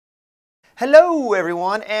Hello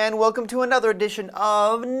everyone, and welcome to another edition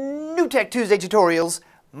of New Tech Tuesday Tutorials.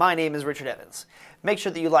 My name is Richard Evans. Make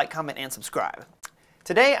sure that you like, comment, and subscribe.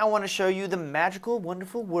 Today I want to show you the magical,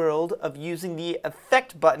 wonderful world of using the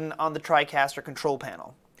Effect button on the TriCaster Control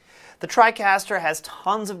Panel. The TriCaster has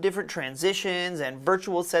tons of different transitions and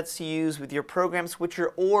virtual sets to use with your program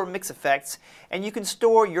switcher or mix effects, and you can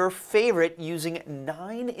store your favorite using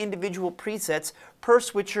 9 individual presets per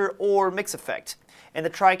switcher or mix effect. And the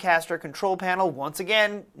TriCaster Control Panel, once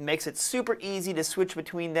again, makes it super easy to switch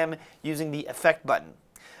between them using the Effect button.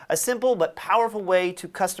 A simple but powerful way to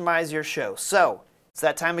customize your show. So, it's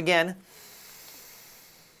that time again.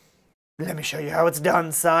 Let me show you how it's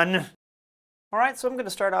done, son. Alright, so I'm going to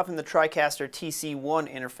start off in the TriCaster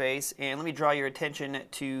TC1 interface, and let me draw your attention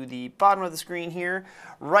to the bottom of the screen here,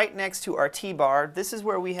 right next to our T-bar. This is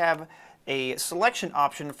where we have a selection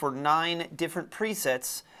option for 9 different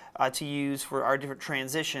presets to use for our different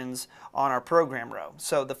transitions on our program row.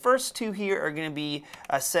 So the first 2 here are going to be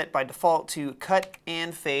set by default to cut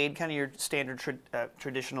and fade, kind of your standard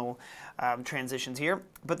traditional transitions here.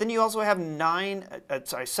 But then you also have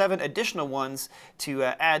 7 additional ones to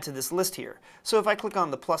add to this list here. So if I click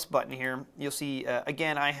on the plus button here, you'll see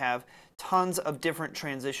again I have tons of different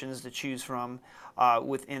transitions to choose from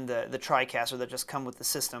within the TriCaster that just come with the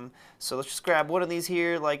system. So let's just grab one of these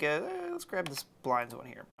here, like let's grab this blinds one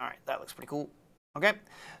here. All right, that looks pretty cool. Okay,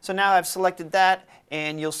 so now I've selected that,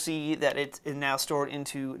 and you'll see that it is now stored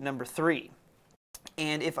into number 3.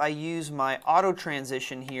 And if I use my auto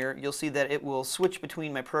transition here, you'll see that it will switch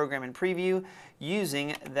between my program and preview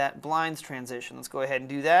using that blinds transition. Let's go ahead and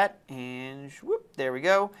do that, and whoop, there we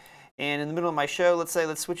go. And in the middle of my show, let's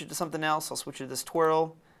switch it to something else. I'll switch it to this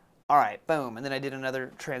twirl. All right, boom, and then I did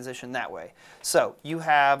another transition that way. So you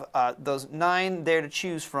have those 9 there to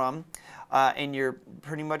choose from, and you're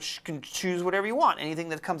pretty much can choose whatever you want, anything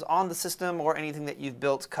that comes on the system or anything that you've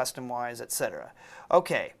built custom-wise, etc.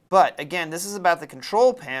 Okay, but again, this is about the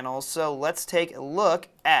control panel, so let's take a look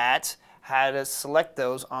at how to select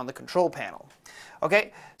those on the control panel.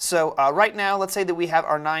 Okay, so right now, let's say that we have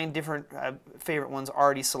our 9 different favorite ones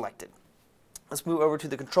already selected. Let's move over to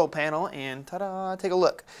the control panel and ta-da, take a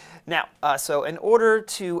look. Now, so in order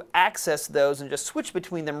to access those and just switch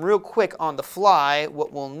between them real quick on the fly,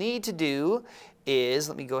 what we'll need to do is,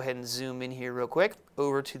 let me go ahead and zoom in here real quick,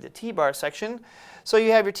 over to the T-bar section. So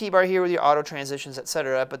you have your T-bar here with your auto transitions,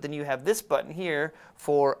 etc., but then you have this button here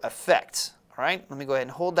for effects. All right, let me go ahead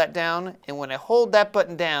and hold that down, and when I hold that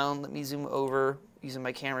button down, let me zoom over using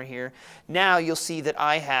my camera here. Now you'll see that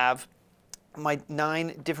I have my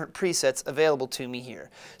 9 different presets available to me here.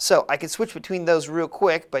 So I can switch between those real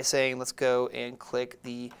quick by saying, let's go and click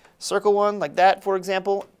the circle one like that, for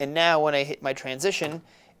example, and now when I hit my transition,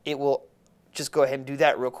 it will just go ahead and do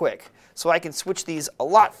that real quick. So I can switch these a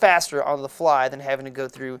lot faster on the fly than having to go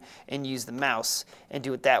through and use the mouse and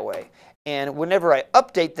do it that way. And whenever I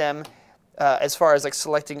update them, as far as like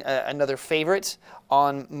selecting another favorite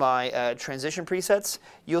on my transition presets,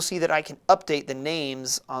 you'll see that I can update the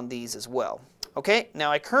names on these as well. Okay,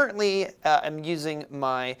 now I currently am using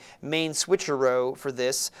my main switcher row for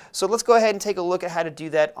this, so let's go ahead and take a look at how to do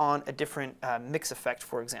that on a different mix effect,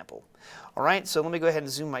 for example. All right, so let me go ahead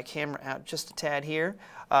and zoom my camera out just a tad here.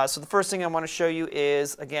 So the first thing I want to show you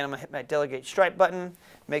is, again, I'm going to hit my delegate stripe button,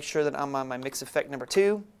 make sure that I'm on my mix effect number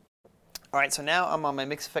 2. All right, so now I'm on my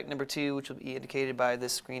mix effect number 2, which will be indicated by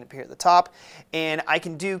this screen up here at the top. And I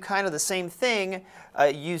can do kind of the same thing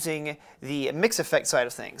using the mix effect side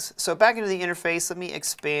of things. So back into the interface, let me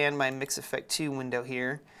expand my mix effect 2 window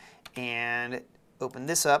here and open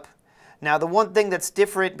this up. Now the one thing that's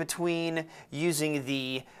different between using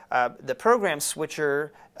the program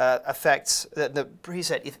switcher effects, the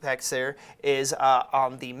preset effects there, is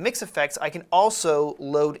on the mix effects, I can also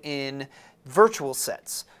load in virtual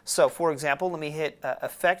sets. So for example, let me hit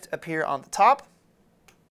effect up here on the top.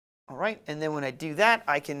 All right, and then when I do that,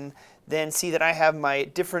 I can then see that I have my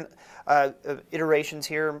different iterations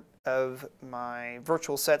here of my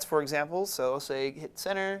virtual sets, for example. So I'll say hit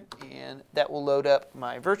center, and that will load up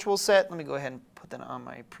my virtual set. Let me go ahead and put that on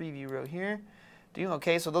my preview row here.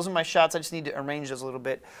 Okay, so those are my shots. I just need to arrange those a little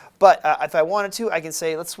bit. But if I wanted to, I can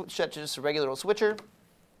say, let's switch that to just a regular old switcher.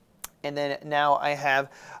 And then now I have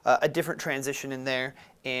a different transition in there,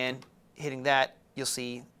 and hitting that, you'll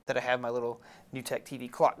see that I have my little New Tech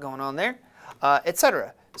TV clock going on there,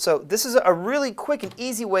 etc. So this is a really quick and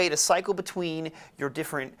easy way to cycle between your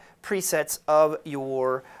different presets of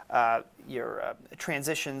your your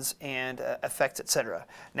transitions and effects, etc.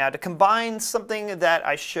 Now, to combine something that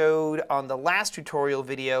I showed on the last tutorial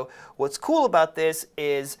video, what's cool about this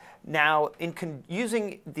is now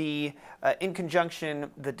using the in conjunction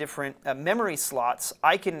the different memory slots,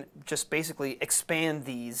 I can just basically expand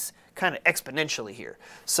these kind of exponentially here.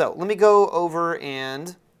 So let me go over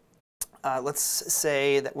and let's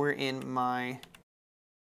say that we're in my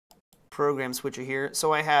program switcher here.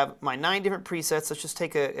 So I have my 9 different presets. Let's just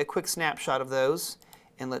take a quick snapshot of those,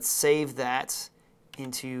 and let's save that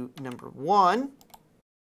into number 1.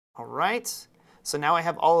 All right. So now I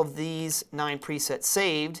have all of these 9 presets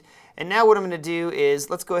saved. And now what I'm going to do is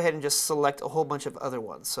let's go ahead and just select a whole bunch of other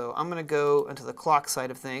ones. So I'm going to go into the clock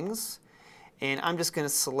side of things, and I'm just going to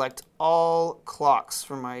select all clocks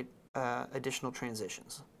for my additional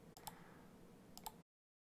transitions.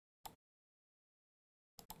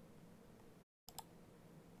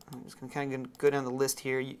 I'm just going to kind of go down the list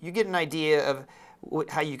here. You get an idea of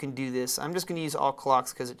how you can do this. I'm just going to use all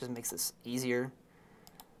clocks because it just makes this easier.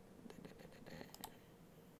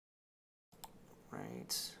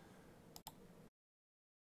 Right.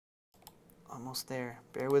 Almost there.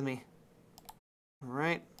 Bear with me. All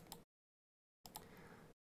right.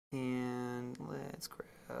 And let's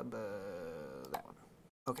grab that one.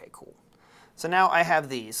 Okay, cool. So now I have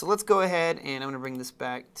these. So let's go ahead and I'm going to bring this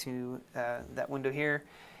back to that window here.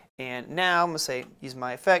 And now I'm going to say use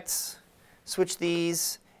my effects, switch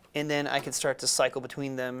these, and then I can start to cycle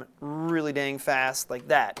between them really dang fast like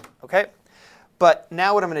that. Okay? But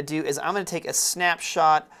now what I'm going to do is I'm going to take a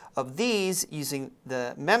snapshot of these using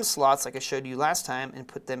the mem slots like I showed you last time and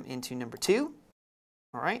put them into number 2.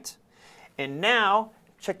 All right. And now,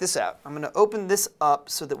 check this out. I'm going to open this up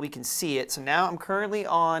so that we can see it. So now I'm currently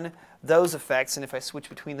on those effects, and if I switch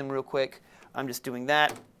between them real quick, I'm just doing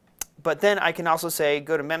that. But then I can also say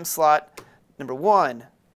go to mem slot number 1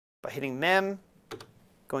 by hitting mem,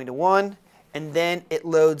 going to 1, and then it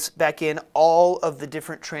loads back in all of the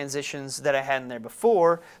different transitions that I had in there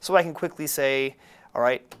before. So I can quickly say, all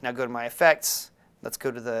right, now go to my effects. Let's go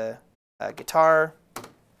to the guitar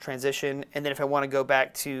transition. And then if I want to go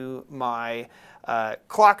back to my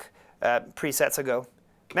clock presets, I go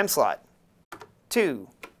mem slot 2,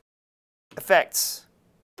 effects,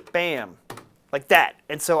 bam, like that.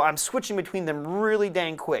 And so I'm switching between them really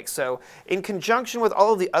dang quick. So in conjunction with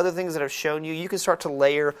all of the other things that I've shown you, you can start to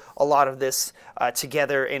layer a lot of this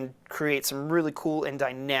together and create some really cool and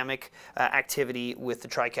dynamic activity with the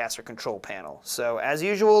TriCaster Control Panel. So as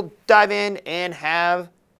usual, dive in and have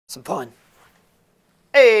some fun.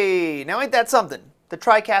 Hey, now ain't that something? The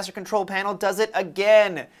TriCaster Control Panel does it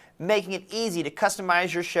again, making it easy to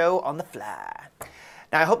customize your show on the fly.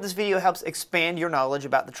 Now, I hope this video helps expand your knowledge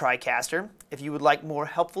about the TriCaster. If you would like more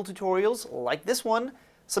helpful tutorials like this one,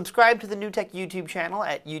 subscribe to the NewTek YouTube channel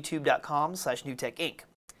at youtube.com/NewTekInc.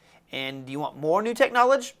 And do you want more NewTek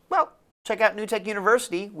knowledge? Well, check out NewTek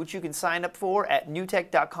University, which you can sign up for at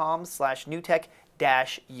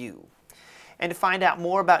newtek.com/newtek-u. And to find out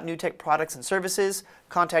more about NewTek products and services,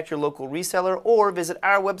 contact your local reseller or visit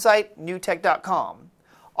our website, newtek.com.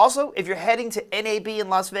 Also, if you're heading to NAB in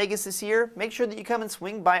Las Vegas this year, make sure that you come and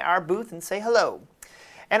swing by our booth and say hello.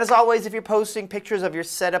 And as always, if you're posting pictures of your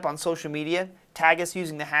setup on social media, tag us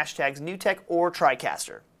using the hashtags NewTek or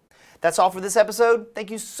TriCaster. That's all for this episode. Thank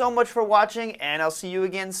you so much for watching, and I'll see you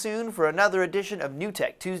again soon for another edition of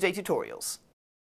NewTek Tuesday Tutorials.